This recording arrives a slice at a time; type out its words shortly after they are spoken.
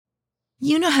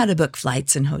You know how to book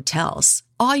flights and hotels.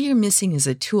 All you're missing is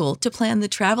a tool to plan the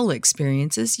travel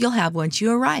experiences you'll have once you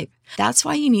arrive. That's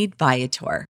why you need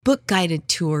Viator. Book guided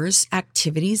tours,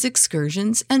 activities,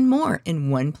 excursions, and more in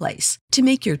one place to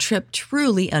make your trip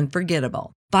truly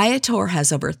unforgettable. Viator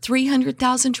has over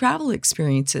 300,000 travel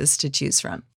experiences to choose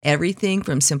from. Everything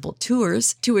from simple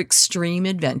tours to extreme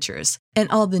adventures and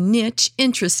all the niche,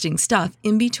 interesting stuff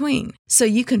in between. So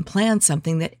you can plan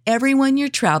something that everyone you're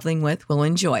traveling with will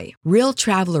enjoy. Real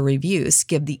traveler reviews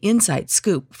give the inside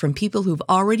scoop from people who've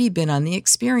already been on the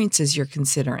experiences you're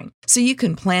considering. So you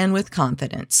can plan with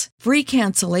confidence. Free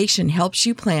cancellation helps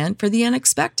you plan for the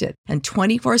unexpected. And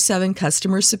 24/7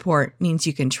 customer support means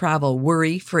you can travel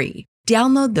worry-free.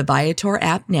 Download the Viator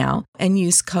app now and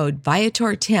use code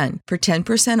Viator10 for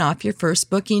 10% off your first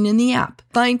booking in the app.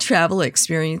 Find travel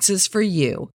experiences for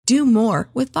you. Do more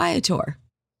with Viator.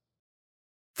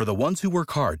 For the ones who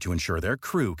work hard to ensure their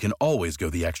crew can always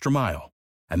go the extra mile,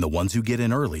 and the ones who get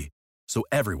in early so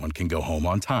everyone can go home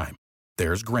on time,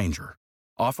 there's Grainger,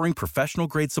 offering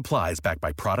professional-grade supplies backed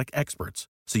by product experts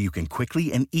so you can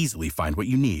quickly and easily find what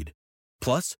you need.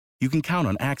 Plus, you can count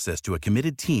on access to a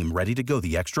committed team ready to go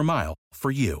the extra mile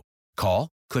for you. Call,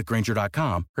 click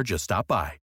Grainger.com, or just stop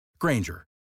by. Grainger,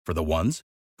 for the ones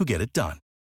who get it done.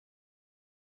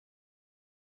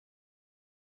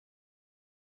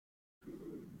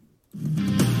 Oh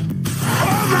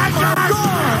my God!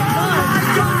 Oh my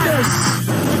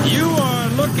goodness! You are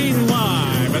looking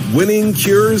live at Winning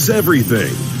Cures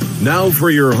Everything. Now for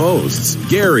your hosts,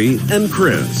 Gary and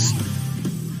Chris.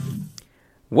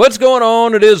 What's going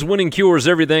on? It is Winning Cures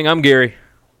Everything. I'm Gary.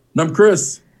 And I'm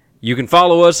Chris. You can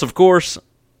follow us, of course,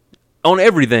 on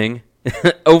everything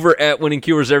over at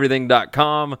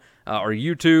winningcureseverything.com, our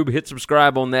YouTube. Hit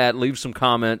subscribe on that. Leave some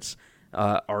comments.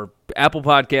 Our Apple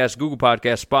Podcasts, Google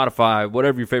Podcasts, Spotify,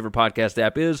 whatever your favorite podcast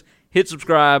app is. Hit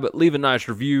subscribe. Leave a nice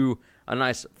review, a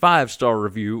nice 5-star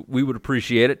review. We would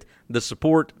appreciate it. The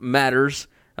support matters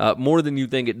more than you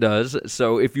think it does.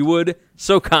 So if you would,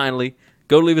 so kindly,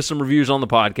 go leave us some reviews on the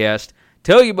podcast.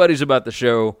 Tell your buddies about the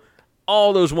show.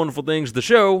 All those wonderful things. The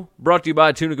show brought to you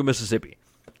by Tunica, Mississippi,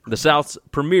 the South's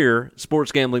premier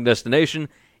sports gambling destination.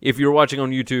 If you're watching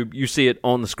on YouTube, you see it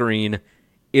on the screen.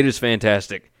 It is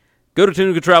fantastic. Go to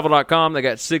tunicatravel.com. They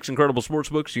got 6 incredible sports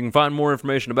books. You can find more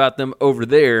information about them over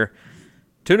there.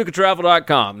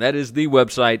 Tunicatravel.com. That is the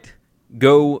website.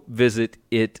 Go visit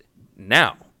it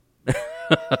now.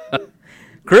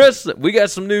 Chris, we got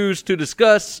some news to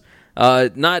discuss.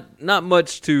 Not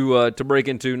much to break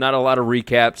into. Not a lot of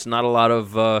recaps. Not a lot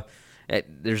of.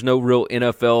 There's no real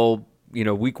NFL,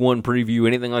 Week 1 preview,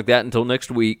 anything like that until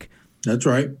next week. That's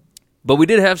right. But we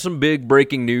did have some big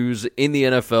breaking news in the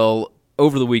NFL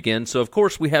over the weekend, so of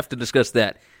course we have to discuss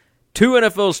that. 2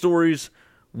 NFL stories,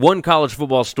 1 college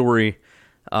football story.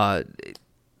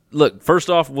 Look, first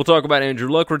off, we'll talk about Andrew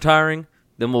Luck retiring.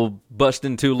 Then we'll bust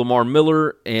into Lamar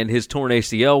Miller and his torn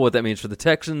ACL, what that means for the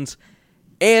Texans.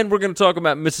 And we're going to talk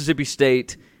about Mississippi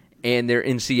State and their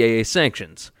NCAA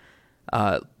sanctions.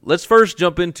 Let's first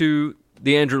jump into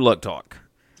the Andrew Luck talk.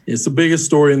 It's the biggest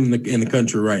story in the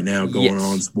country right now going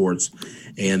on in sports,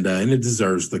 and it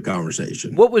deserves the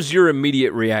conversation. What was your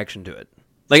immediate reaction to it?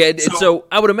 So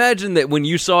I would imagine that when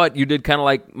you saw it, you did kind of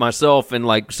like myself and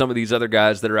like some of these other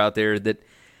guys that are out there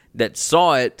that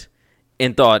saw it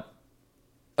and thought,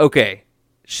 okay,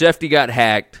 Shefty got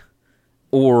hacked.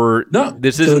 Or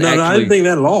this isn't actually. I didn't think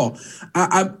that at all.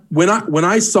 When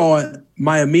I saw it,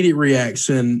 my immediate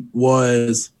reaction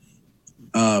was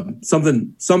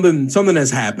something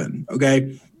has happened.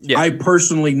 Okay, yeah. I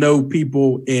personally know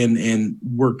people and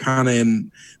we're kind of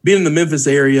being in the Memphis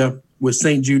area with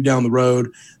St. Jude down the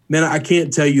road. Man, I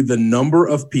can't tell you the number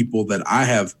of people that I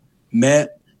have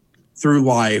met through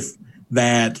life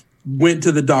that went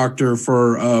to the doctor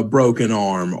for a broken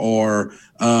arm or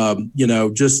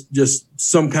just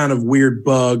some kind of weird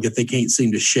bug that they can't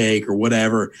seem to shake or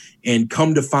whatever, and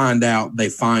come to find out they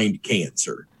find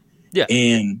cancer. Yeah.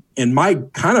 And my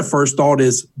kind of first thought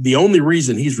is the only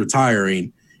reason he's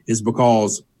retiring is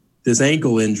because this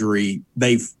ankle injury,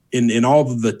 they've in all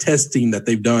of the testing that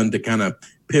they've done to kind of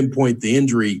pinpoint the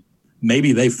injury,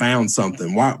 maybe they found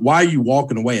something. Why are you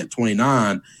walking away at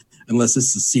 29 unless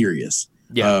this is serious?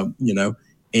 Yeah.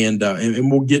 And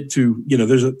we'll get to,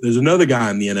 there's another guy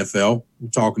in the NFL we're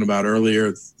talking about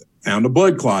earlier, found a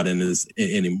blood clot in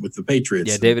him with the Patriots.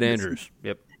 Yeah, David Andrews.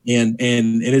 Yep. And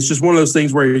it's just one of those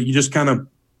things where you just kind of,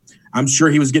 I'm sure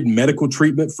he was getting medical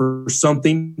treatment for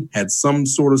something, had some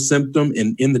sort of symptom,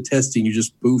 and in the testing, you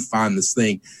just find this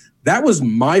thing. That was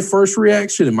my first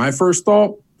reaction and my first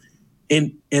thought.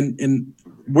 And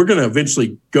we're going to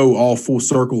eventually go all full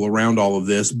circle around all of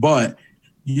this, but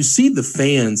you see the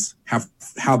fans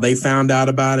how they found out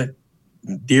about it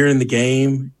during the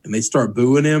game, and they start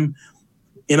booing him.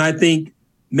 And I think,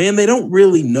 man, they don't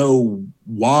really know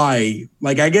why.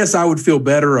 Like, I guess I would feel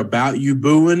better about you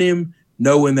booing him,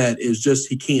 knowing that it's just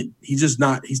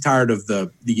he's tired of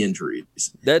the injuries.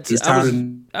 He's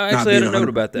tired I actually had a note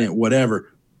about that. Whatever.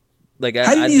 Like,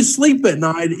 how do you sleep at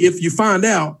night if you find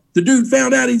out the dude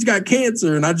found out he's got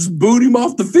cancer and I just booed him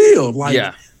off the field?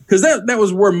 Like, because that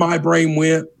was where my brain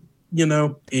went, and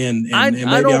maybe I'm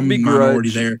a minority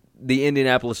there. The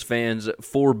Indianapolis fans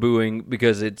for booing,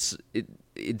 because it's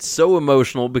so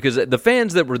emotional, because the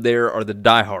fans that were there are the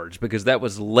diehards, because that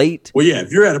was late. Well, yeah,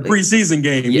 if you're at a preseason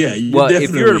game, if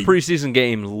you're at a preseason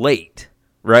game late,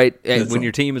 right, when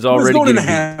your team is already going into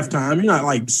halftime, you're not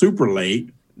like super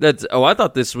late. I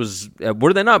thought this was.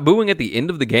 Were they not booing at the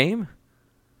end of the game?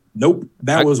 Nope,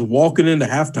 that was walking into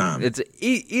halftime. It's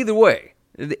either way.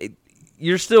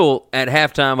 You're still at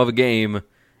halftime of a game,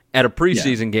 at a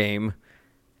preseason game.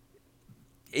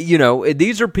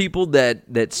 These are people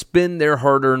that spend their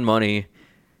hard-earned money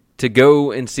to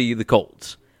go and see the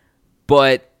Colts.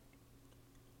 But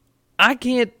I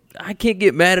can't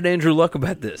get mad at Andrew Luck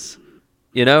about this.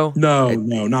 No,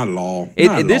 not at all.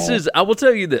 I will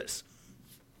tell you this.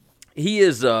 He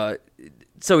is so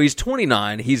he's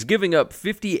 29. He's giving up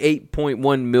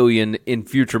 $58.1 million in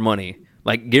future money,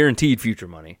 like guaranteed future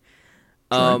money.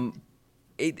 Are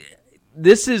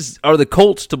the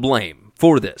Colts to blame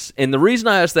for this? And the reason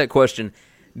I asked that question,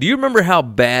 do you remember how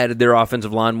bad their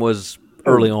offensive line was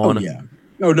early on? Oh, yeah.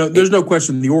 No, there's no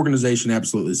question. The organization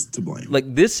absolutely is to blame.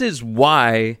 Like, this is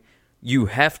why you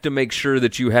have to make sure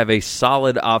that you have a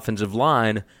solid offensive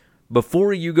line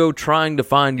before you go trying to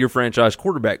find your franchise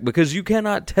quarterback, because you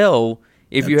cannot tell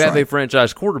if you have a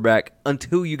franchise quarterback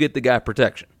until you get the guy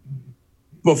protection.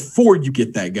 Before you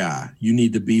get that guy, you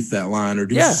need to beef that line or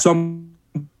do something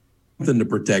to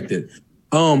protect it.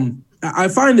 I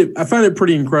find it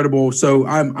pretty incredible. So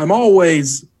I'm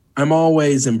always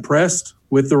impressed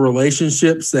with the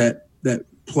relationships that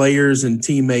players and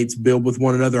teammates build with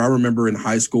one another. I remember in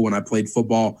high school when I played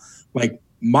football, like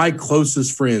my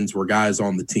closest friends were guys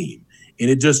on the team, and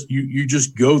it just you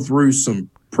just go through some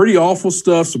pretty awful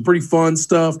stuff, some pretty fun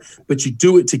stuff, but you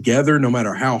do it together no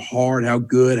matter how hard, how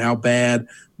good, how bad,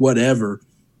 whatever.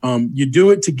 You do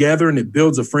it together and it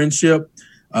builds a friendship.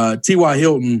 T.Y.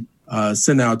 Hilton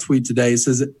sent out a tweet today. It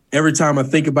says, every time I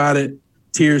think about it,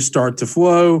 tears start to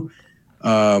flow.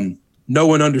 No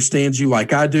one understands you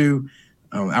like I do.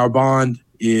 Our bond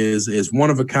is one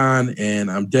of a kind,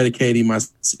 and I'm dedicating my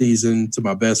season to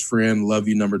my best friend. Love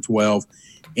you, number 12.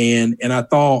 And I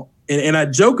thought, and I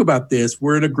joke about this.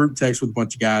 We're in a group text with a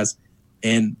bunch of guys,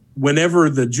 and whenever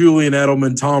the Julian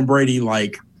Edelman, Tom Brady,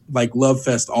 like love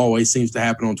fest always seems to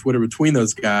happen on Twitter between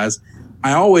those guys,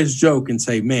 I always joke and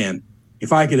say, man,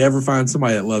 if I could ever find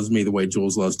somebody that loves me the way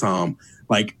Jules loves Tom,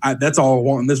 that's all I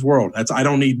want in this world. I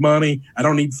don't need money. I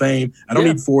don't need fame. I don't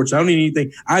need fortune. I don't need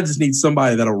anything. I just need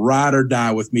somebody that'll ride or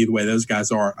die with me the way those guys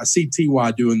are. I see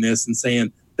T.Y. doing this and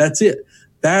saying, that's it.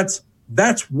 That's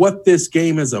what this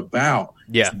game is about.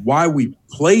 Yeah. It's why we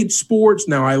played sports.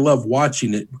 Now, I love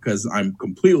watching it because I'm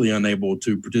completely unable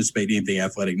to participate in anything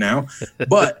athletic now.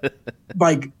 But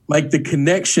like the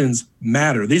connections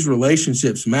matter. These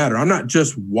relationships matter. I'm not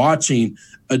just watching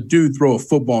a dude throw a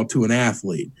football to an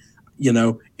athlete,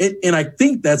 and I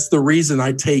think that's the reason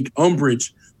I take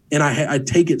umbrage and I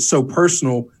take it so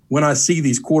personal when I see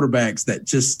these quarterbacks that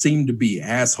just seem to be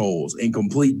assholes and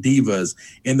complete divas,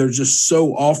 and they're just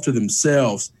so off to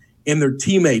themselves, and their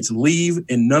teammates leave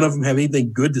and none of them have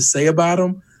anything good to say about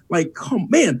them. Like, come,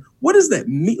 man, what does that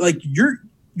mean? Like, you're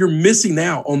missing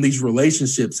out on these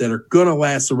relationships that are going to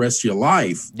last the rest of your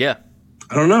life. Yeah.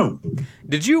 I don't know.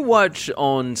 Did you watch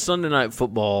on Sunday Night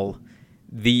Football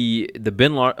the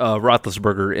Ben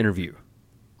Roethlisberger interview?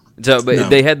 So, but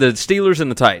they had the Steelers and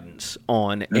the Titans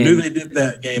on. I knew they did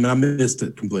that game, and I missed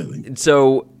it completely.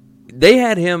 So they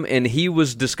had him, and he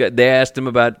was they asked him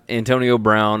about Antonio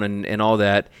Brown and all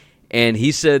that, and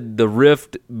he said the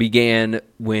rift began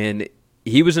when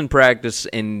he was in practice,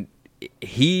 and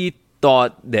he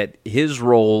thought that his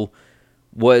role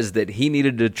was that he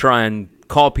needed to try and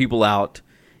call people out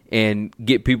and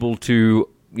get people to,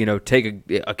 take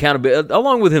accountability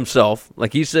along with himself.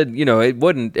 Like he said, it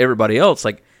wasn't everybody else.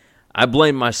 Like, I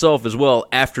blame myself as well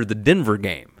after the Denver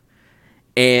game.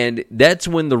 And that's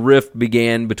when the rift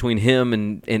began between him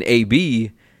and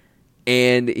AB.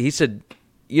 And he said,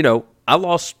 I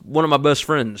lost one of my best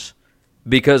friends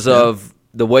because of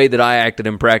the way that I acted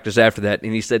in practice after that.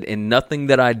 And he said, and nothing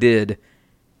that I did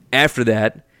after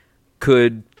that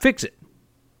could fix it.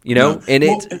 And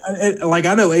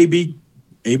I know AB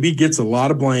AB gets a lot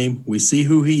of blame. We see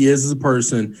who he is as a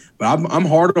person, but I'm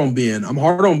hard on Ben. I'm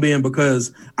hard on Ben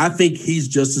because I think he's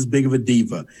just as big of a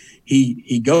diva.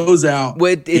 He goes out.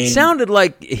 Well, it sounded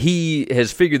like he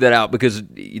has figured that out because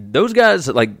those guys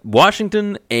like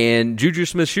Washington and Juju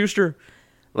Smith-Schuster,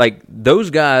 like those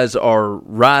guys are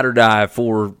ride or die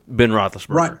for Ben Roethlisberger.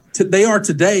 Right, they are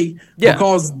today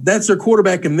because that's their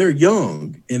quarterback and they're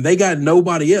young and they got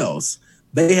nobody else.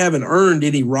 They haven't earned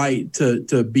any right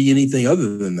to be anything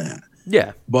other than that.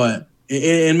 Yeah, but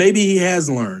and maybe he has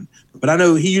learned. But I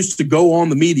know he used to go on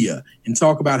the media and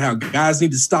talk about how guys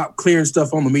need to stop clearing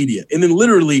stuff on the media. And then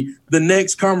literally the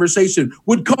next conversation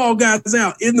would call guys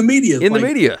out in the media. The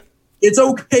media. It's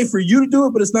okay for you to do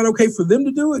it, but it's not okay for them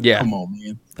to do it? Yeah. Come on,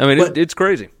 man. I mean, it's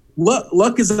crazy.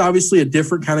 Luck is obviously a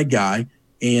different kind of guy,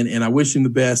 and I wish him the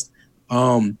best.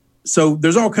 So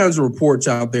there's all kinds of reports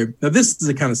out there. Now, this is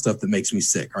the kind of stuff that makes me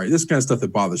sick, all right? This is the kind of stuff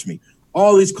that bothers me.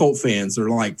 All these Colt fans are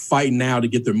like fighting now to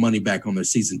get their money back on their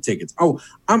season tickets. Oh,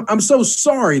 I'm so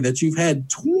sorry that you've had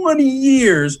 20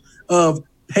 years of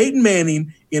Peyton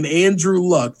Manning and Andrew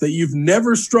Luck, that you've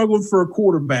never struggled for a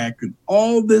quarterback in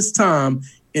all this time.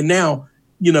 And now,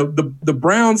 you know, the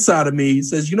Brown side of me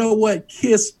says, you know what?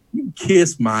 Kiss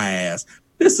my ass.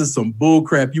 This is some bull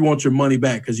crap. You want your money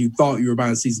back because you thought you were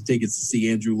buying season tickets to see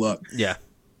Andrew Luck. Yeah.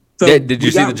 So did you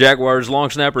see the Jaguars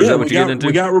long snapper? Is that what you get into?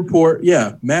 We got a report.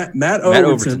 Yeah. Matt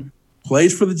Overton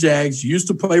plays for the Jags, used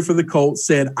to play for the Colts,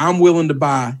 said, I'm willing to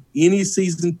buy any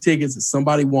season tickets that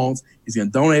somebody wants. He's going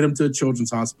to donate them to a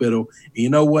children's hospital. And you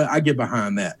know what? I get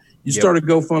behind that. You start a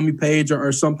GoFundMe page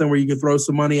or something where you can throw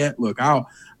some money at. Look, I'll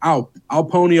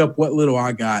pony up what little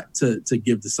I got to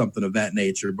give to something of that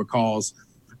nature because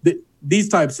these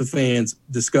types of fans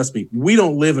disgust me. We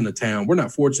don't live in a town. We're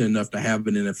not fortunate enough to have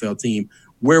an NFL team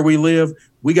where we live.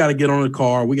 We got to get on a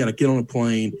car. We got to get on a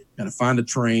plane. Got to find a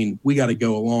train. We got to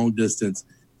go a long distance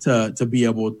to be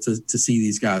able to see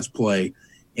these guys play.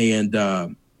 And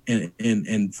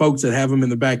folks that have them in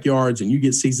the backyards and you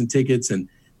get season tickets and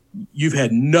you've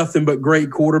had nothing but great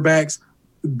quarterbacks,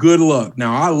 good luck.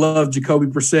 Now, I love Jacoby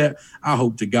Brissett. I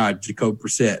hope to God Jacoby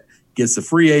Brissett gets the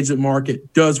free agent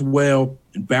market, does well,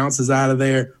 and bounces out of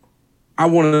there. I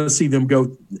want to see them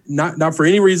go, not for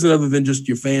any reason other than just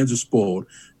your fans are spoiled,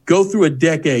 go through a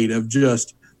decade of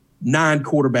just 9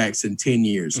 quarterbacks in 10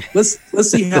 years. Let's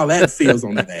see how that feels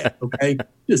on that, okay?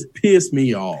 Just piss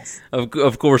me off.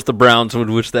 Of course, the Browns would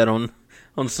wish that on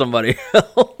somebody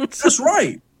else. That's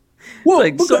right. Well,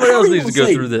 like somebody else needs to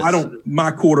go through this.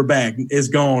 My quarterback is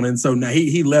gone, and so now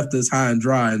he left us high and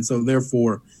dry, and so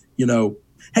therefore, you know.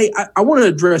 Hey, I want to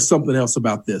address something else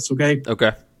about this, okay?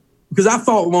 Okay. Because I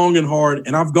thought long and hard,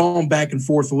 and I've gone back and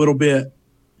forth a little bit.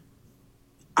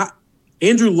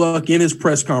 Andrew Luck in his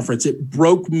press conference, it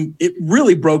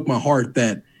really broke my heart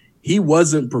that he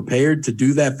wasn't prepared to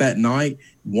do that night.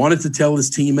 Wanted to tell his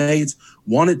teammates,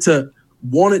 wanted to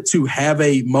have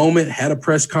a moment, had a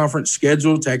press conference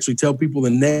scheduled to actually tell people the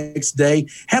next day,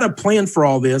 had a plan for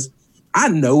all this. I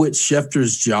know it's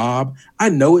Schefter's job. I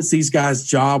know it's these guys'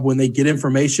 job when they get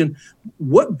information.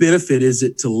 What benefit is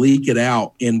it to leak it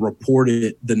out and report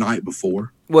it the night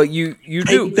before? Well, you Take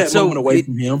do that moment away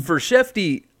from him. For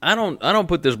Schefty, I don't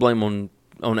put this blame on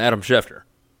Adam Schefter.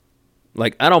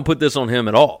 Like, I don't put this on him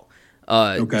at all.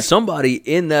 Okay. Somebody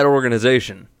in that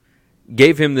organization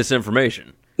gave him this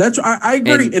information. I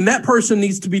agree, and that person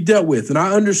needs to be dealt with, and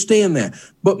I understand that.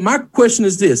 But my question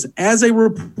is this: as a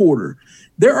reporter,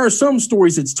 there are some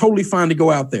stories it's totally fine to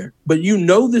go out there, but you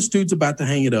know this dude's about to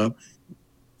hang it up.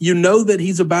 You know that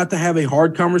he's about to have a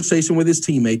hard conversation with his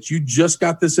teammates. You just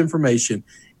got this information.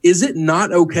 Is it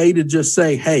not okay to just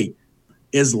say, hey,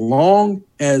 as long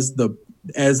as the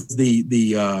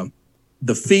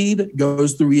feed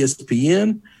goes through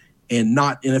ESPN and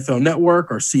not NFL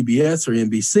Network or CBS or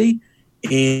NBC,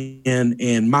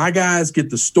 and my guys get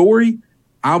the story,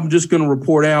 I'm just going to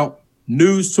report out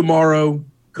news tomorrow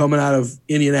coming out of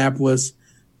Indianapolis.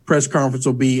 Press conference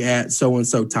will be at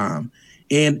so-and-so time.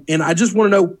 And I just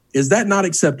want to know, is that not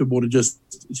acceptable to just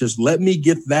let me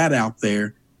get that out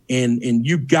there and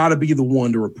you got to be the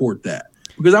one to report that?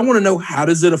 Because I want to know, how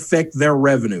does it affect their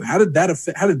revenue? How did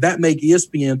that make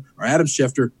ESPN or Adam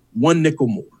Schefter one nickel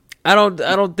more? I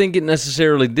don't think it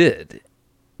necessarily did.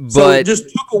 But so it just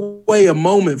took away a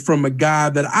moment from a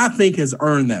guy that I think has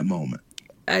earned that moment.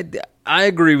 I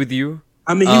agree with you.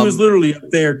 I mean, he was literally up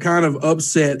there kind of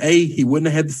upset. He wouldn't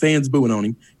have had the fans booing on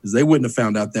him because they wouldn't have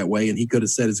found out that way, and he could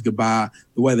have said his goodbye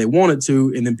the way they wanted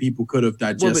to, and then people could have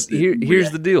digested it. But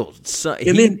here's the deal.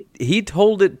 He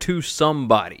told it to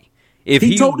somebody. If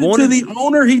he told it to the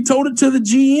owner, he told it to the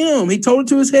GM, he told it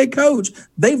to his head coach.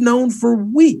 They've known for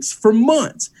weeks, for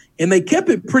months. and they kept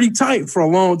it pretty tight for a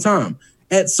long time.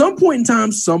 At some point in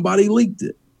time, somebody leaked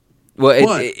it. Well,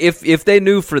 if they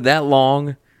knew for that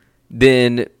long,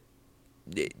 then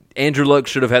Andrew Luck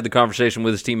should have had the conversation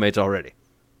with his teammates already.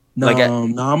 No,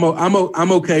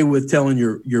 I'm okay with telling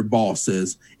your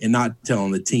bosses and not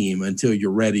telling the team until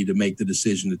you're ready to make the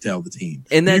decision to tell the team.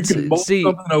 And that's you can bolt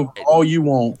something over all you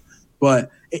want,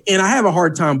 and I have a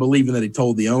hard time believing that he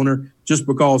told the owner, just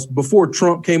because before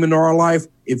Trump came into our life,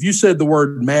 if you said the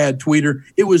word mad tweeter,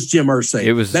 it was Jim Irsay.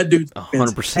 It was that dude 100%.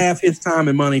 spends half his time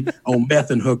and money on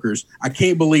meth and hookers. I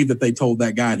can't believe that they told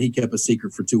that guy and he kept a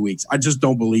secret for 2 weeks. I just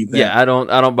don't believe that. Yeah, I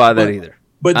don't buy that either.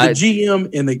 But the GM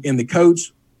and the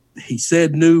coach, he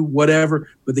said knew whatever,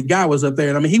 but the guy was up there,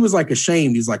 and I mean, he was like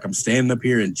ashamed. He's like, I'm standing up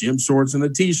here in gym shorts and a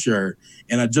t-shirt,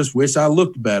 and I just wish I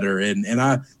looked better. And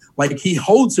I like, he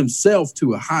holds himself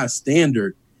to a high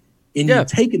standard, and you're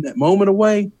taking that moment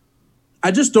away.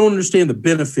 I just don't understand the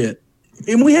benefit.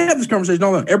 And we have this conversation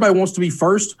all the time. Everybody wants to be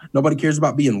first. Nobody cares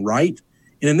about being right.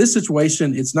 And in this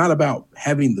situation, it's not about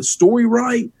having the story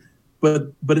right,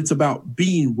 but it's about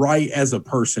being right as a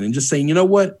person and just saying, you know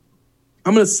what?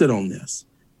 I'm going to sit on this.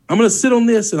 I'm going to sit on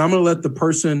this, and I'm going to let the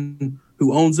person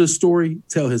who owns this story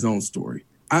tell his own story.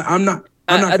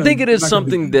 I think it is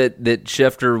something that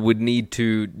Schefter would need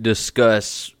to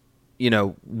discuss,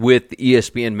 with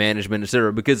ESPN management, et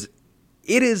cetera, because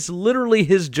it is literally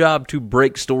his job to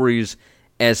break stories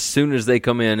as soon as they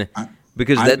come in,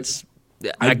 because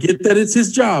I get that it's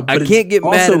his job. But I can't get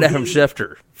mad at Adam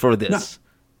Schefter for this.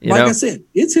 I said,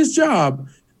 it's his job.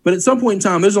 But at some point in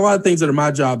time, there's a lot of things that are my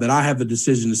job that I have the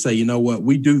decision to say, you know what,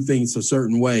 we do things a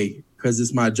certain way because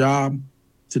it's my job.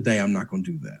 Today, I'm not going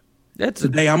to do that.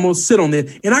 Today, I'm going to sit on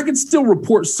it. And I can still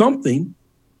report something,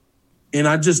 and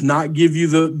I just not give you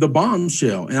the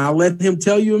bombshell. And I let him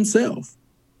tell you himself.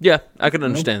 Yeah, I can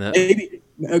understand that. Maybe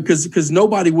because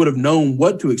nobody would have known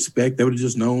what to expect. They would have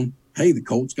just known, hey, the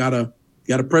Colts got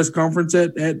a press conference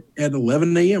at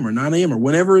 11 a.m. or 9 a.m. or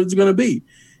whenever it's going to be.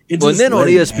 And then on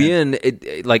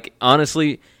ESPN,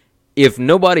 honestly, if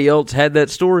nobody else had that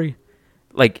story,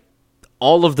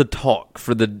 all of the talk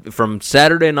from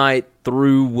Saturday night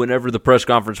through whenever the press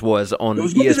conference was on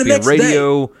ESPN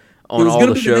radio, on all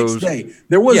the shows.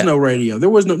 There was no radio. There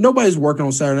was nobody's working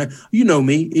on Saturday night. You know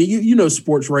me. You know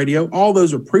sports radio. All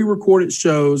those are pre-recorded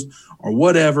shows or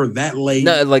whatever that late.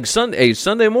 No, Sunday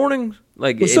morning.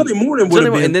 Sunday morning would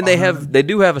have been. And then they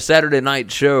do have a Saturday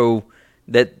night show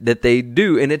that they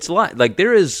do, and it's live.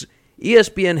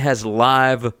 ESPN has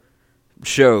live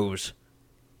shows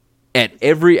at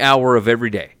every hour of every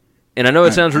day. And I know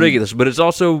it sounds ridiculous, but it's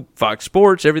also Fox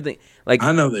Sports, everything.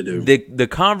 I know they do. The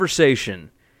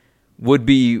conversation would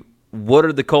be, what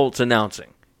are the Colts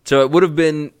announcing? So it would have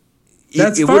been,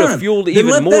 it would have fueled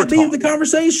even more talk. Let that be the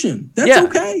conversation. That's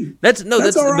okay. That's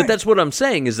all right. But that's what I'm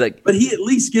saying is But he at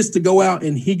least gets to go out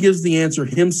and he gives the answer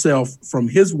himself from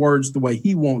his words the way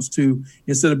he wants to,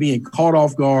 instead of being caught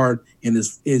off guard and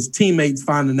his teammates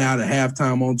finding out at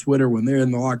halftime on Twitter when they're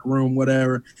in the locker room,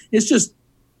 whatever. It's just,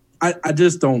 I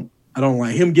don't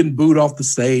like him getting booed off the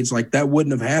stage. That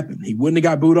wouldn't have happened. He wouldn't have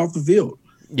got booed off the field.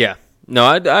 Yeah. No,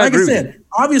 I agree. Like I said,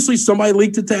 obviously somebody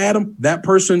leaked it to Adam. That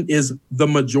person is the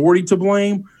majority to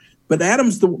blame. But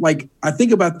Adam's I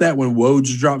think about that when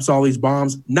Woj drops all these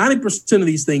bombs. 90% of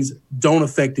these things don't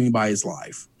affect anybody's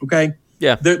life. Okay?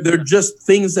 Yeah. They're just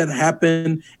things that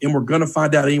happen, and we're going to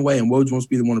find out anyway, and Woj wants to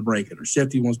be the one to break it, or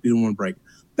Shefty wants to be the one to break it.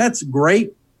 That's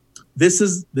great. This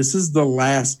is the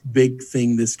last big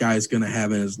thing this guy's going to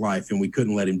have in his life, and we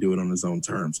couldn't let him do it on his own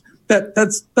terms.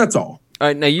 That's all. All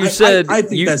right, now you said I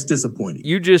think that's disappointing.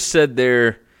 You just said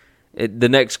there the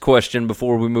next question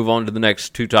before we move on to the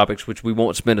next two topics, which we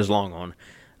won't spend as long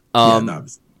on.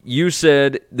 You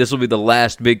said this will be the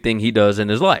last big thing he does in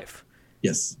his life.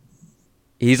 Yes.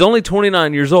 He's only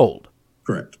 29 years old.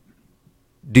 Correct.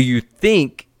 Do you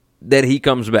think that he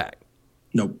comes back?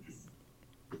 Nope.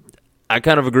 I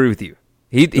kind of agree with you.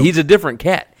 He's a different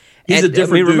cat. He's a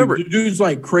different dude. Remember, the dude's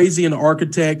crazy and an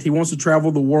architect. He wants to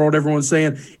travel the world. Everyone's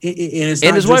saying, and it's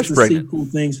not his just wife's to pregnant. See cool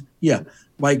things. Yeah,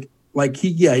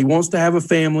 he wants to have a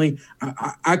family.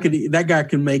 That guy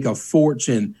can make a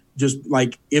fortune. Just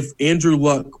if Andrew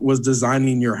Luck was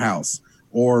designing your house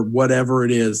or whatever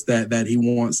it is that he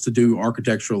wants to do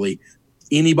architecturally,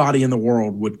 anybody in the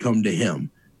world would come to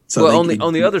him. So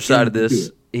on the other side of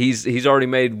this, he's already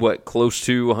made close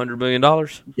to $100 million.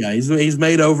 Yeah, he's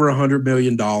made over $100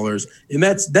 million, and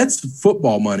that's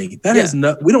football money. That has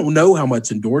we don't know how much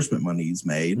endorsement money he's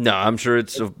made. No, I'm sure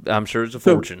it's a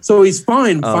fortune. So he's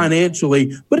fine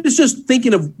financially, but it's just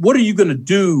thinking of what are you going to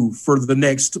do for the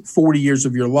next 40 years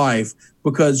of your life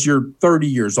because you're 30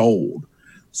 years old.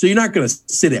 So you're not going to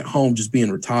sit at home just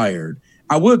being retired.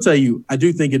 I will tell you, I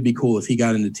do think it'd be cool if he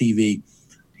got into TV.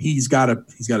 He's got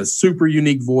a super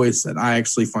unique voice that I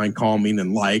actually find calming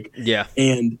and like. Yeah.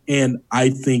 And I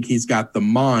think he's got the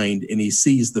mind and he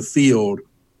sees the field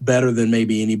better than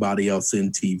maybe anybody else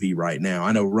in TV right now.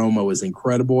 I know Romo is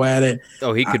incredible at it.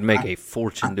 Oh, he could make a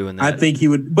fortune doing that. I think he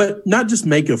would, but not just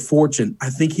make a fortune. I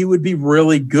think he would be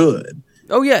really good.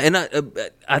 Oh yeah, and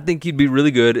I think he'd be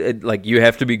really good. Like you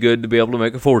have to be good to be able to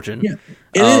make a fortune. Yeah,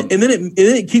 and then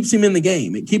it keeps him in the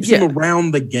game. It keeps him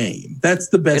around the game. That's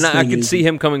the best. And I could see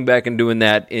him coming back and doing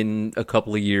that in a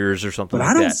couple of years or something. But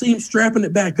I don't see him strapping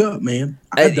it back up, man.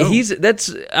 I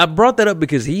brought that up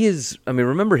because he is. I mean,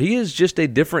 remember he is just a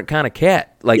different kind of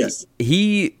cat. Like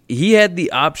he had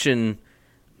the option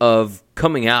of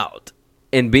coming out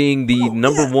and being the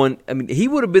number one. I mean, he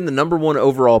would have been the number one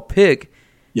overall pick.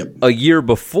 Yep. A year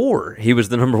before he was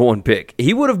the number one pick.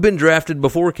 He would have been drafted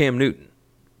before Cam Newton.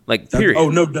 Like, period.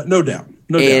 No doubt. No doubt.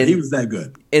 He was that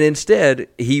good. And instead,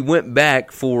 he went back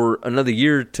for another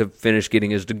year to finish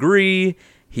getting his degree.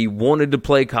 He wanted to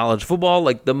play college football.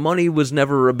 Like, the money was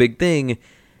never a big thing.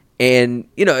 And,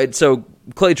 so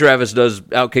Clay Travis does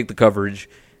Outkick the Coverage.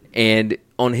 And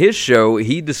on his show,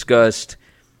 he discussed,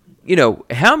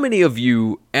 how many of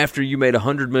you, after you made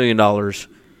 $100 million,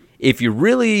 if you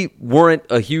really weren't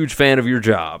a huge fan of your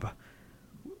job,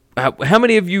 how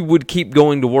many of you would keep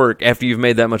going to work after you've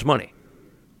made that much money?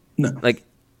 No. Like,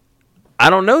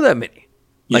 I don't know that many.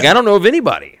 Yeah. Like, I don't know of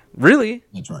anybody, really.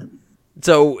 That's right.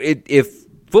 So if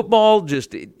football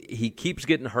he keeps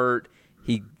getting hurt,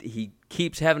 he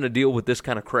keeps having to deal with this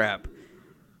kind of crap,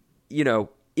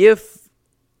 if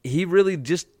he really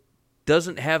just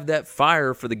doesn't have that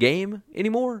fire for the game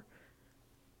anymore,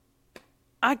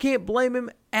 I can't blame him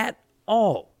at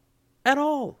all. At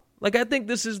all. Like, I think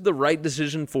this is the right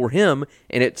decision for him,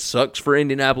 and it sucks for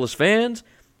Indianapolis fans,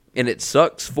 and it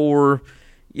sucks for,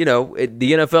 the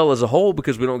NFL as a whole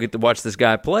because we don't get to watch this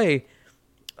guy play.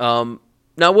 Now,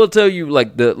 we'll tell you,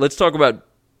 let's talk about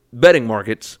betting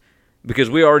markets because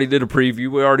we already did a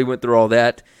preview. We already went through all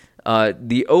that.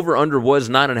 The over-under was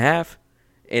 9.5,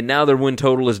 and now their win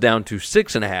total is down to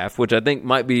 6.5, which I think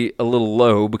might be a little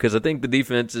low because I think the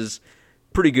defense is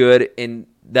pretty good, and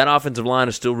that offensive line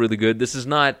is still really good. This is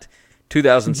not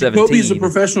 2017. Jacoby's a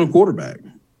professional quarterback.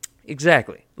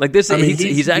 Exactly. Like this,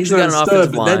 he's actually got an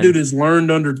offensive line. That dude has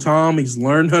learned under Tom. He's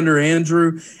learned under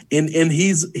Andrew, and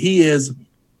he is. I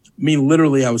mean,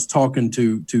 literally, I was talking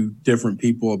to different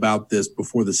people about this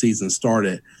before the season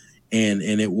started, and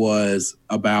it was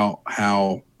about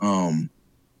how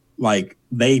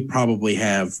they probably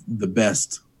have the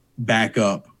best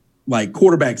backup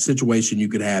quarterback situation you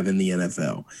could have in the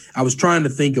NFL. I was trying to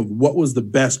think of what was the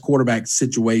best quarterback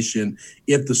situation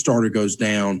if the starter goes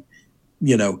down,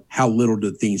 how little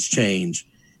do things change?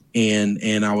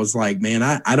 And I was like, man,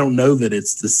 I don't know that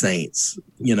it's the Saints.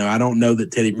 I don't know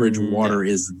that Teddy Bridgewater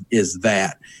is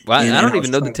that. Well, I don't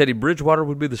even know that Teddy Bridgewater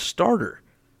would be the starter.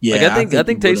 Yeah, I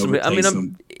think Taysom. Probably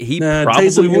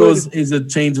Taysom is a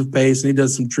change of pace and he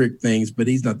does some trick things, but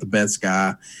he's not the best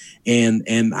guy.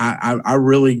 And I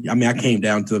really, I came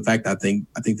down to the fact I think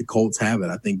the Colts have it.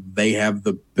 I think they have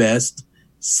the best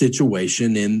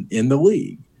situation in the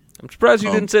league. I'm surprised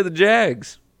you didn't say the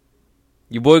Jags.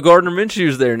 Your boy Gardner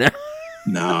Minshew's there now.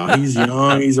 No, he's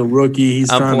young. He's a rookie. He's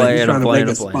trying to make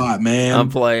a spot, man. I'm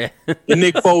playing. And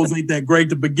Nick Foles ain't that great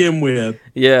to begin with.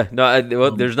 Yeah, no,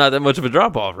 there's not that much of a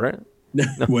drop off, right? No.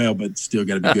 Well, but still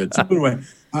got to be good. So anyway,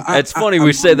 it's funny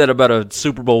we say that about a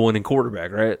Super Bowl winning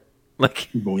quarterback, right? Like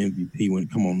Super Bowl MVP win.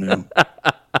 Come on now.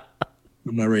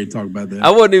 I'm not ready to talk about that.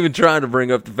 I wasn't even trying to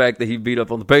bring up the fact that he beat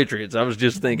up on the Patriots. I was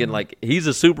just thinking he's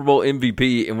a Super Bowl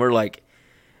MVP, and we're like,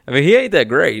 he ain't that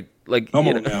great. Like, come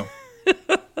on now.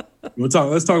 Let's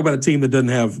talk about a team that doesn't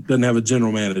have a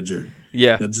general manager.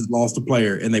 Yeah, that just lost a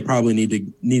player, and they probably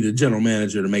need a general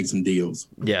manager to make some deals.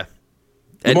 Yeah,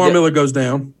 Lamar Miller goes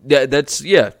down. That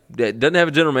doesn't have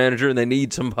a general manager, and they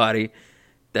need somebody.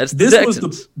 That's the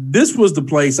Texans. This was the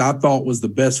place I thought was the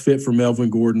best fit for Melvin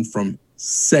Gordon from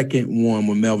second one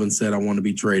when Melvin said I want to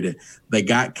be traded. They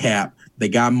got cap, they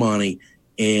got money,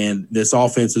 and this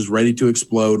offense is ready to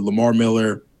explode. Lamar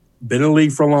Miller been in the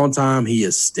league for a long time. He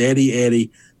is steady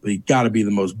Eddie, but he's got to be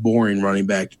the most boring running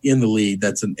back in the league.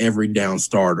 That's an every down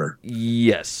starter.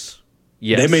 Yes.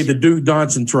 They made the Duke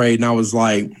Johnson trade, and I was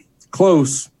like,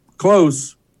 close,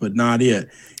 but not it.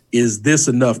 Is this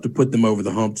enough to put them over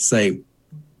the hump to say,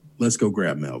 let's go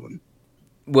grab Melvin?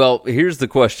 Well, here's the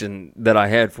question that I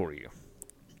had for you.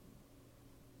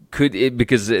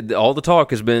 Because all the talk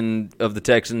has been of the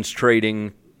Texans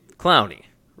trading Clowney,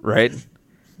 right?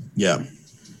 Yeah.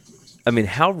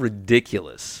 How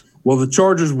ridiculous Well, the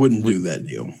Chargers wouldn't do that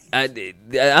deal. I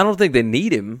don't think they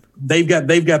need him. They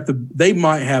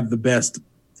might have the best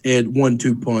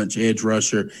 1-2 punch edge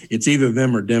rusher. It's either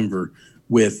them or Denver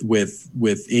with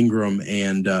Ingram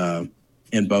and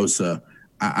Bosa.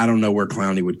 I don't know where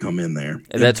Clowney would come in there.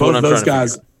 And that's what I'm trying to figure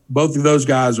out. Both of those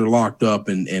guys are locked up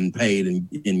and paid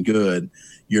and good.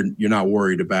 You're not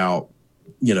worried about,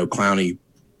 Clowney.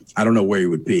 I don't know where he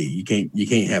would be. You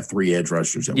can't have 3 edge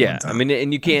rushers at one time. I mean,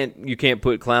 and you can't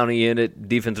put Clowney in at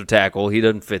defensive tackle. He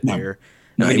doesn't fit there.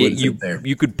 No, I mean, he wouldn't fit there.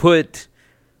 You could put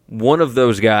one of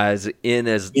those guys in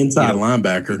as inside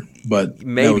linebacker, but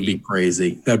maybe. That would be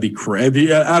crazy. That'd be crazy.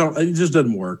 It just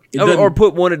doesn't work. Or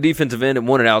put one at defensive end and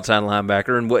one at outside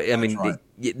linebacker. And right.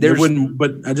 It wouldn't,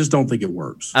 but I just don't think it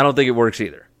works. I don't think it works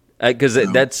either, because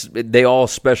they all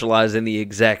specialize in the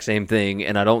exact same thing,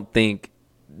 and I don't think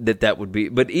that would be.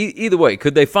 But either way,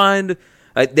 could they find?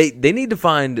 They need to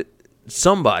find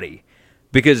somebody,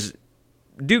 because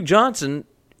Duke Johnson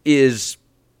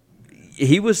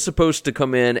he was supposed to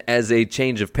come in as a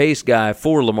change of pace guy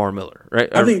for Lamar Miller, right?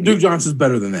 I think Duke Johnson's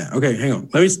better than that. Okay, hang on.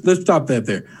 Let's stop that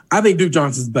there. I think Duke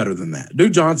Johnson's better than that.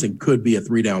 Duke Johnson could be a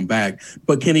 3-down back,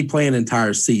 but can he play an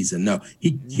entire season? No,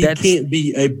 he can't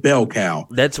be a bell cow.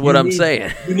 That's what I'm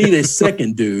saying. You need a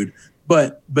second dude,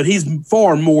 but he's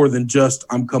far more than just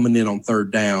I'm coming in on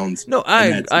third downs. No,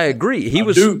 I agree.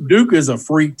 Duke is a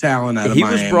freak talent out of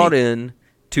Miami. He was brought in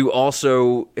to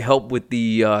also help with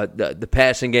the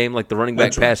passing game, like the running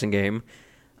back passing game,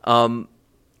 and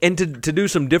to do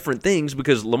some different things,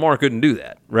 because Lamar couldn't do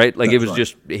that, right? Like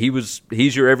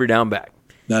he's your every down back.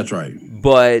 That's right.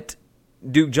 But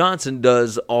Duke Johnson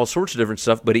does all sorts of different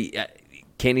stuff. But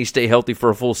can he stay healthy for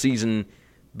a full season?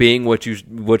 Being what you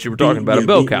were talking about, a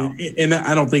bell cow, and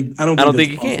I don't think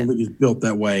he can. I think he's built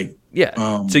that way.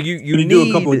 Yeah. So you need do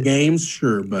a couple of games,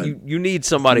 sure, but you need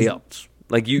somebody else.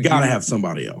 Like you gotta have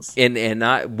somebody else. A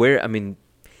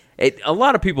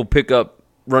lot of people pick up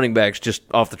running backs just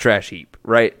off the trash heap,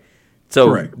 right? So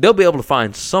Correct. They'll be able to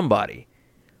find somebody,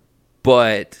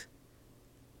 but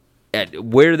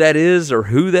where that is or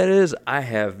who that is, I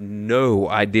have no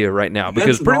idea right now.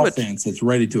 Because that's an offense that's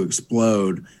ready to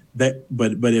explode. But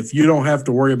if you don't have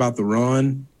to worry about the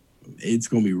run, it's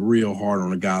going to be real hard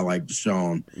on a guy like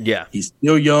Deshaun. Yeah. He's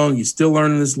still young. He's still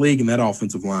learning this league, and that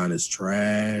offensive line is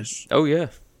trash. Oh, yeah.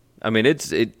 I mean,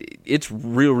 it's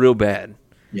real, real bad.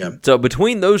 Yeah. So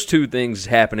between those two things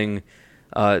happening,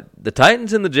 the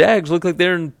Titans and the Jags look like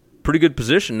they're in pretty good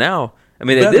position now. I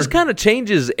mean, this kind of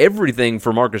changes everything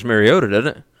for Marcus Mariota,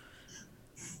 doesn't it?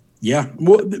 Yeah.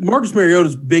 Well, Marcus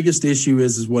Mariota's biggest issue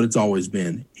is what it's always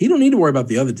been. He don't need to worry about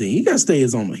the other team. He got to stay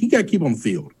he got to keep on the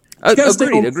field.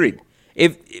 Agreed.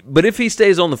 If he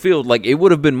stays on the field, like, it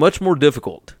would have been much more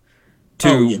difficult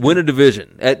to win a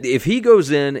division. If he goes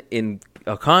in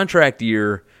a contract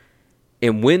year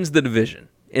and wins the division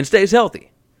and stays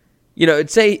healthy,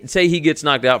 say he gets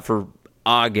knocked out for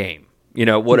a game,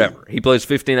 whatever. He plays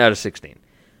 15 out of 16,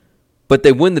 but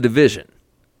they win the division.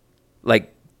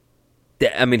 Like,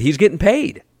 I mean, he's getting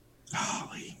paid. I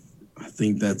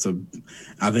think that's a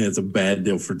bad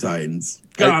deal for Titans.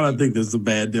 God, I think that's a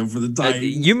bad deal for the Titans.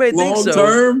 You may think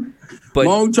so.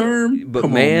 Long term. But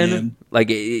man,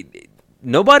 like,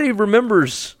 nobody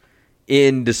remembers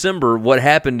in December what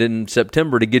happened in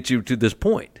September to get you to this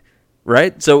point,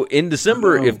 right? So in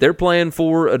December, if they're playing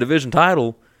for a division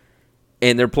title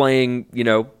and they're playing,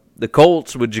 the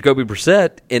Colts with Jacoby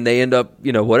Brissett, and they end up,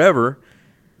 whatever.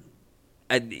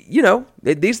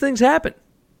 These things happen.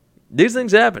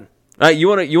 All right, you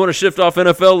want to shift off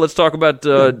NFL? Let's talk about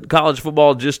college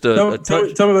football. Just a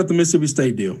touch. Tell me about the Mississippi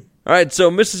State deal. All right,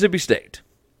 so Mississippi State,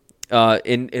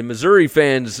 in Missouri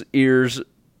fans' ears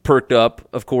perked up,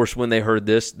 of course, when they heard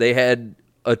this. They had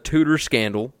a tutor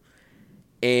scandal,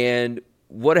 and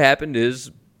what happened is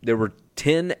there were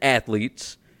 10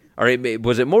 athletes. All right,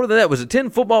 was it more than that? Was it 10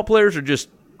 football players or just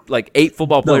like 8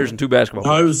 football players and 2 basketball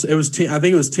players? No, it was 10. I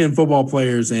think it was 10 football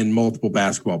players and multiple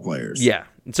basketball players. Yeah.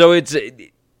 So it's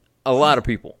a lot of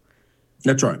people.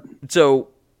 That's right. So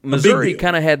Missouri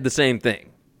kind of had the same thing,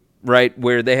 right?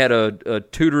 Where they had a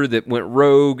tutor that went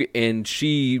rogue, and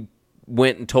she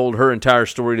went and told her entire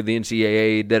story to the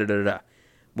NCAA, da-da-da-da.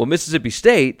 Well, Mississippi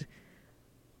State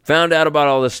found out about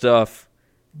all this stuff,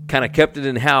 kind of kept it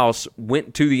in-house,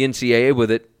 went to the NCAA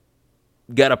with it,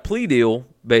 got a plea deal,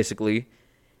 basically,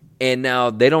 and now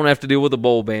they don't have to deal with a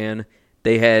bowl ban.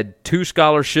 They had 2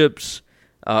 scholarships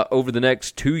over the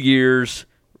next 2 years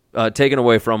taken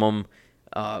away from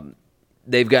them.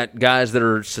 They've got guys that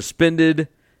are suspended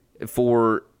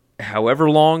for however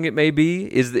long it may be.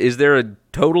 Is there a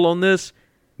total on this?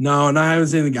 No, and I haven't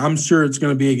seen the game. I'm sure it's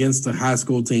going to be against the high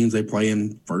school teams they play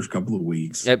in first couple of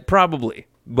weeks. Probably.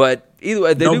 But either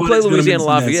way, they do play Louisiana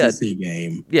Lafayette. SEC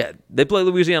game. Yeah, they play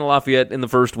Louisiana Lafayette in the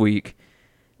first week.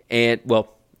 And,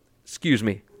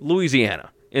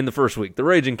 Louisiana in the first week, the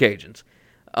Raging Cajuns.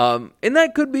 And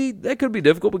that could be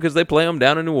difficult because they play them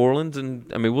down in New Orleans, and,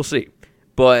 I mean, we'll see.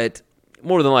 But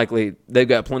more than likely, they've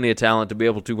got plenty of talent to be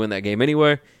able to win that game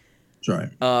anyway.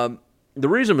 That's right. The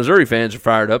reason Missouri fans are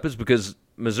fired up is because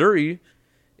Missouri,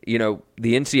 the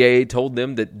NCAA told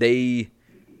them that they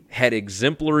had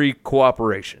exemplary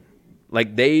cooperation.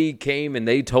 Like, they came and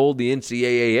they told the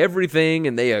NCAA everything,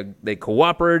 and they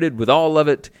cooperated with all of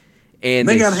it, and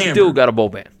they still got a bowl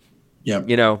ban. Yep.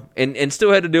 And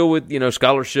still had to deal with,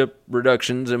 scholarship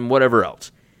reductions and whatever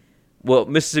else. Well,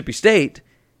 Mississippi State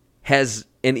has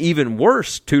an even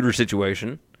worse tutor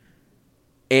situation,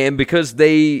 and because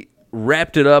they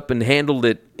wrapped it up and handled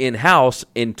it in-house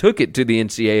and took it to the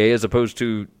NCAA as opposed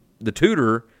to the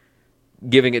tutor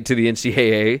giving it to the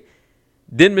NCAA,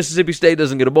 then Mississippi State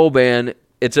doesn't get a bowl ban,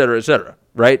 et cetera,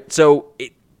 right? So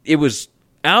it was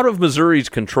out of Missouri's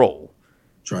control.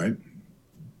 That's right.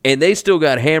 And they still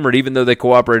got hammered even though they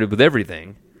cooperated with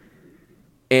everything.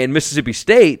 And Mississippi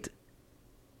State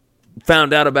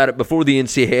found out about it before the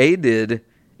NCAA did.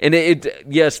 And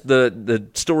yes, the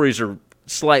stories are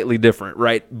slightly different,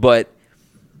 right? But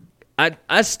I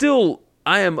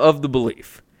am of the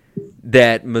belief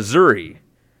that Missouri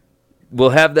will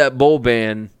have that bowl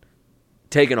ban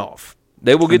taken off.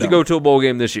 They will get to go to a bowl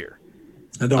game this year.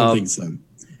 I don't think so. And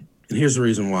here's the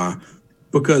reason why.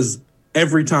 Because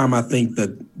every time I think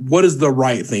that what is the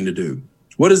right thing to do?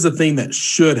 What is the thing that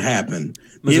should happen?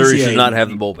 Missouri should not have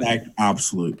the bowl ban.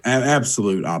 Absolute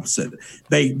opposite.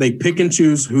 They pick and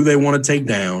choose who they want to take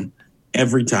down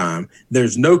every time.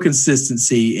 There's no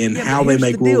consistency in how they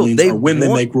make rulings or when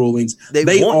they make rulings.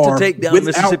 They want to take down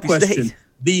Mississippi State.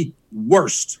 The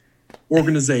worst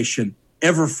organization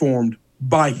ever formed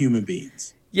by human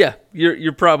beings. Yeah,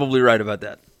 you're probably right about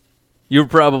that. You're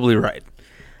probably right.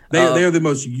 They are the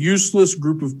most useless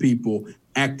group of people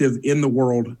active in the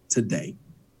world today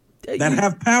that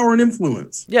have power and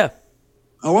influence. Yeah.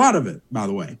 A lot of it, by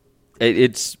the way.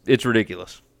 It's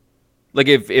ridiculous. Like,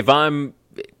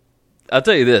 I'll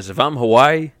tell you this, if I'm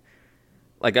Hawaii,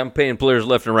 like, I'm paying players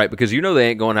left and right because they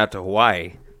ain't going out to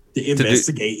Hawaii to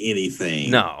investigate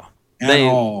anything. No. At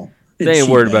all. They ain't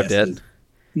worried about that.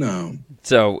 No.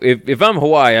 So if I'm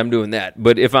Hawaii, I'm doing that.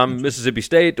 But if I'm Mississippi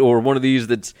State or one of these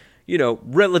that's,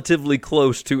 relatively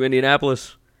close to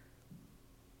Indianapolis,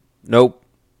 nope.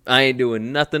 I ain't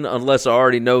doing nothing unless I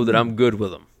already know that I'm good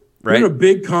with them. Right? You're in a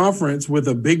big conference with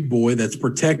a big boy that's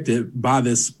protected by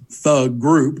this thug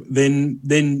group, then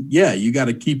yeah, you got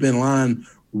to keep in line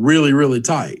really, really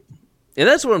tight. And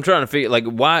that's what I'm trying to figure. Like,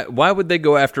 why would they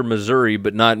go after Missouri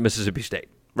but not Mississippi State?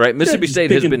 Right? Mississippi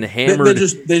State has been hammered.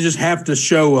 They just have to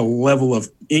show a level of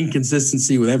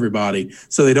inconsistency with everybody,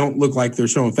 so they don't look like they're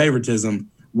showing favoritism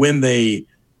when they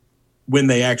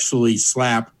actually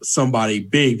slap somebody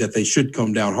big that they should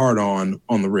come down hard on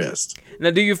the wrist.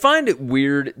 Now, do you find it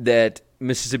weird that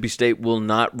Mississippi State will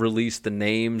not release the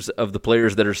names of the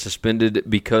players that are suspended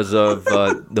because of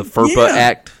the FERPA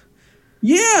Act?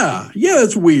 Yeah,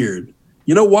 that's weird.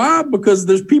 You know why? Because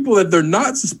there's people that they're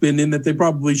not suspending that they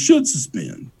probably should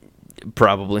suspend.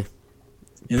 Probably.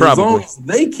 And as long as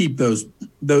they keep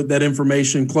that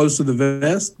information close to the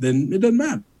vest, then it doesn't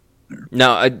matter.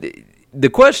 Now, the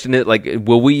question is, like,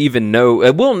 will we even know?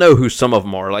 We'll know who some of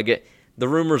them are. Like, the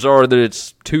rumors are that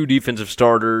it's 2 defensive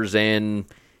starters and,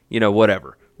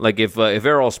 whatever. Like, if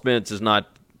Errol Spence is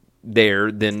not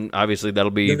there, then obviously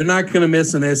that'll be. If they're not going to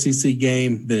miss an SEC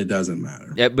game, then it doesn't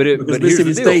matter. Yeah, but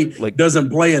Mississippi State doesn't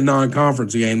play a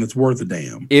non-conference game that's worth a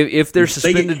damn. If they're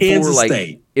suspended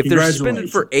if they're suspended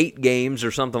for 8 games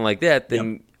or something like that,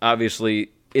 then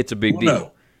obviously it's a big deal.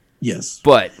 No. Yes,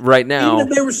 but right now, even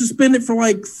if they were suspended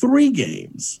for 3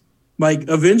 games,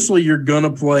 eventually you're going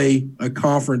to play a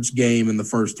conference game in the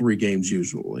first 3 games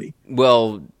usually.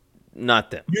 Well, not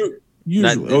them.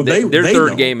 Usually, their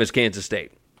third game is Kansas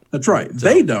State. That's right. So,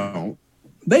 They don't.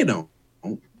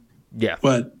 Yeah.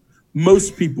 But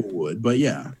most people would. But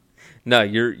yeah. No,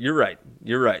 you're right.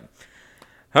 You're right.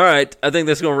 All right. I think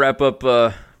that's going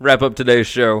to wrap up today's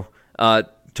show.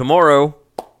 Tomorrow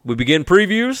we begin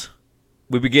previews.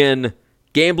 We begin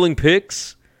gambling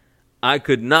picks. I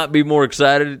could not be more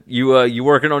excited. You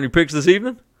working on your picks this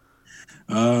evening?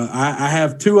 I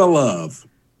have 2 I love.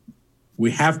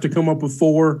 We have to come up with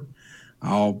 4.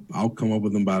 I'll come up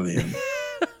with them by then.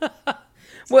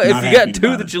 Well, if you got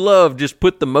 2 that you love, just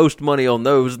put the most money on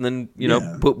those, and then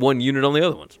put 1 unit on the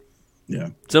other ones. Yeah.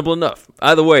 Simple enough.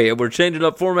 Either way, we're changing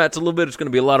up formats a little bit. It's going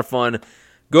to be a lot of fun.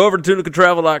 Go over to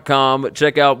tunicatravel.com.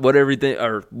 Check out what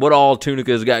all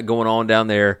Tunica's got going on down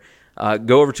there.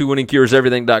 Go over to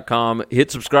winningcureseverything.com. Hit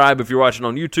subscribe if you're watching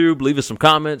on YouTube. Leave us some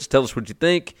comments. Tell us what you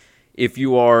think. If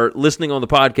you are listening on the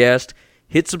podcast,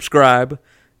 hit subscribe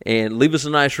and leave us a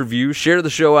nice review. Share the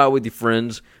show out with your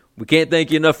friends. We can't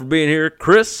thank you enough for being here.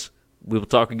 Chris, we will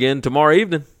talk again tomorrow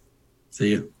evening. See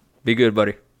you. Be good,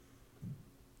 buddy.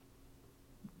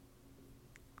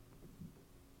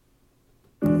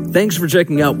 Thanks for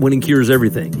checking out Winning Cures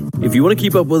Everything. If you want to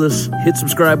keep up with us, hit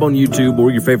subscribe on YouTube or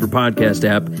your favorite podcast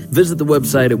app. Visit the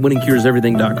website at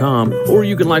winningcureseverything.com, or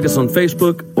you can like us on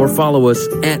Facebook or follow us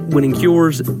at Winning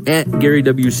Cures, at Gary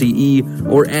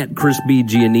WCE, or at Chris B.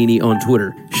 Giannini on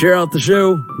Twitter. Share out the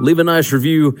show, leave a nice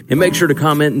review, and make sure to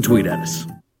comment and tweet at us.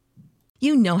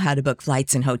 You know how to book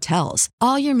flights and hotels.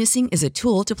 All you're missing is a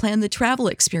tool to plan the travel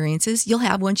experiences you'll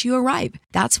have once you arrive.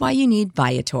 That's why you need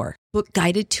Viator. Book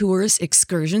guided tours,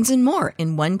 excursions, and more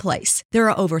in one place. There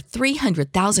are over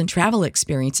 300,000 travel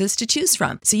experiences to choose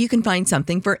from, so you can find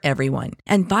something for everyone.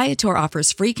 And Viator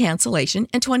offers free cancellation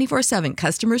and 24/7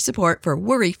 customer support for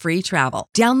worry-free travel.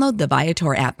 Download the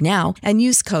Viator app now and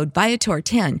use code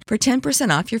Viator10 for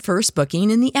 10% off your first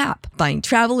booking in the app. Find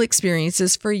travel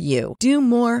experiences for you. Do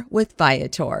more with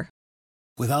Viator.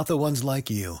 Without the ones like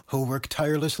you, who work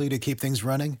tirelessly to keep things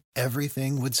running,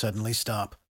 everything would suddenly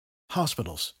stop.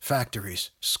 Hospitals,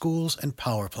 factories, schools, and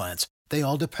power plants, they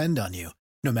all depend on you.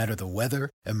 No matter the weather,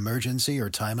 emergency, or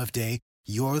time of day,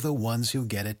 you're the ones who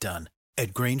get it done.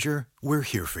 At Grainger, we're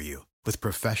here for you with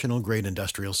professional-grade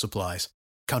industrial supplies.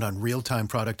 Count on real-time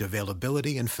product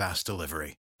availability and fast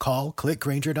delivery. Call, click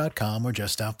Grainger.com, or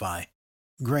just stop by.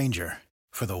 Grainger,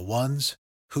 for the ones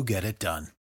who get it done.